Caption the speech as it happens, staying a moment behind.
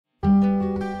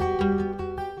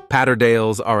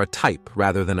Patterdales are a type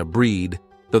rather than a breed,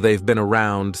 though they've been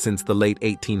around since the late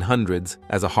 1800s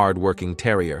as a hard-working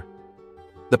terrier.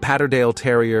 The Patterdale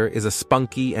Terrier is a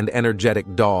spunky and energetic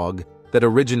dog that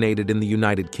originated in the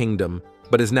United Kingdom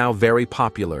but is now very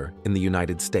popular in the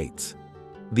United States.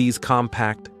 These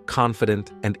compact,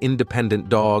 confident, and independent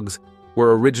dogs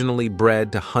were originally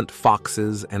bred to hunt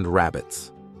foxes and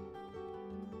rabbits.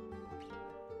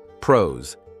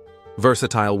 Pros: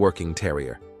 versatile working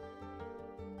terrier.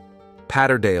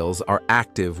 Patterdales are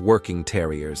active working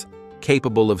terriers,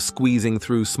 capable of squeezing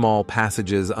through small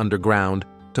passages underground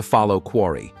to follow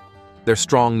quarry. Their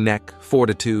strong neck,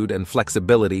 fortitude, and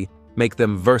flexibility make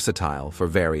them versatile for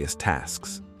various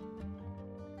tasks.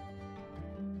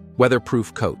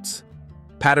 Weatherproof coats.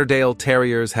 Patterdale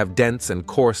Terriers have dense and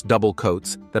coarse double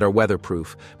coats that are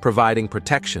weatherproof, providing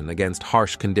protection against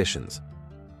harsh conditions.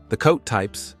 The coat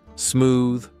types,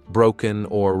 smooth, broken,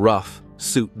 or rough,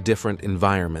 suit different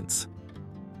environments.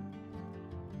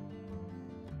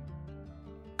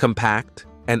 Compact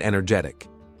and energetic.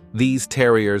 These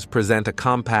terriers present a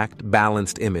compact,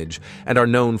 balanced image and are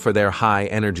known for their high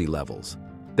energy levels.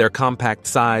 Their compact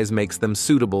size makes them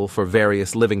suitable for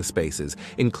various living spaces,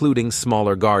 including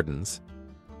smaller gardens.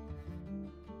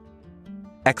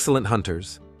 Excellent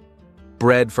hunters.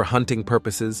 Bred for hunting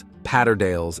purposes,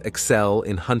 Patterdales excel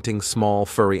in hunting small,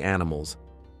 furry animals.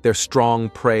 Their strong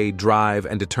prey drive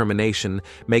and determination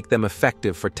make them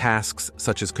effective for tasks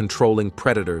such as controlling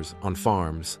predators on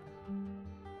farms.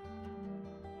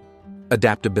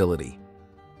 Adaptability.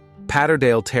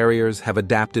 Patterdale Terriers have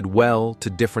adapted well to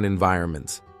different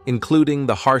environments, including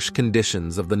the harsh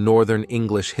conditions of the northern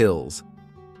English hills.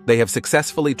 They have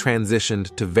successfully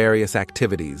transitioned to various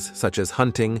activities such as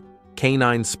hunting,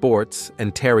 canine sports,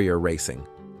 and terrier racing.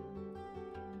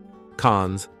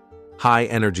 Cons: high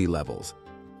energy levels.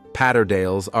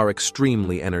 Patterdales are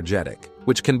extremely energetic,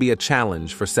 which can be a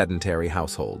challenge for sedentary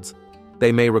households.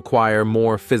 They may require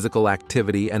more physical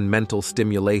activity and mental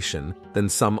stimulation than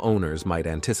some owners might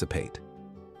anticipate.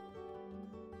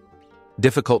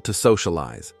 Difficult to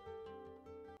socialize.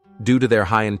 Due to their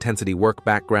high-intensity work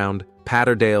background,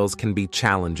 Patterdales can be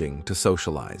challenging to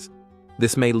socialize.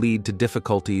 This may lead to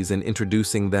difficulties in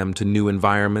introducing them to new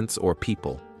environments or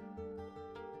people.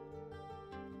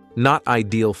 Not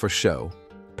ideal for show.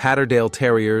 Patterdale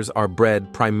Terriers are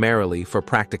bred primarily for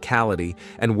practicality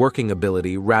and working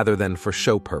ability rather than for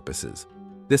show purposes.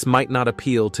 This might not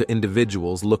appeal to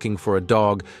individuals looking for a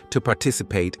dog to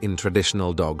participate in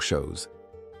traditional dog shows.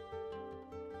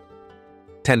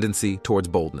 Tendency towards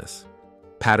boldness.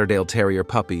 Patterdale Terrier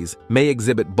puppies may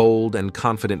exhibit bold and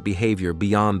confident behavior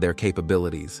beyond their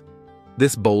capabilities.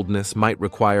 This boldness might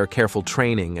require careful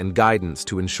training and guidance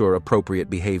to ensure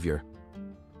appropriate behavior.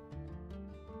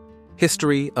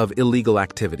 History of illegal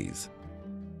activities.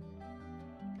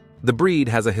 The breed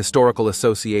has a historical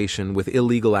association with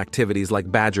illegal activities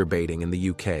like badger baiting in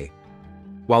the UK.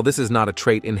 While this is not a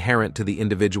trait inherent to the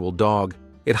individual dog,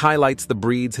 it highlights the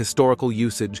breed's historical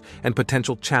usage and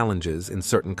potential challenges in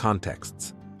certain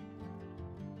contexts.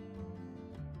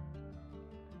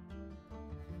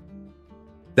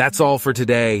 That's all for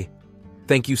today.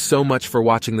 Thank you so much for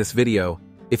watching this video.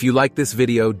 If you like this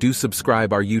video, do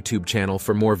subscribe our YouTube channel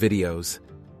for more videos.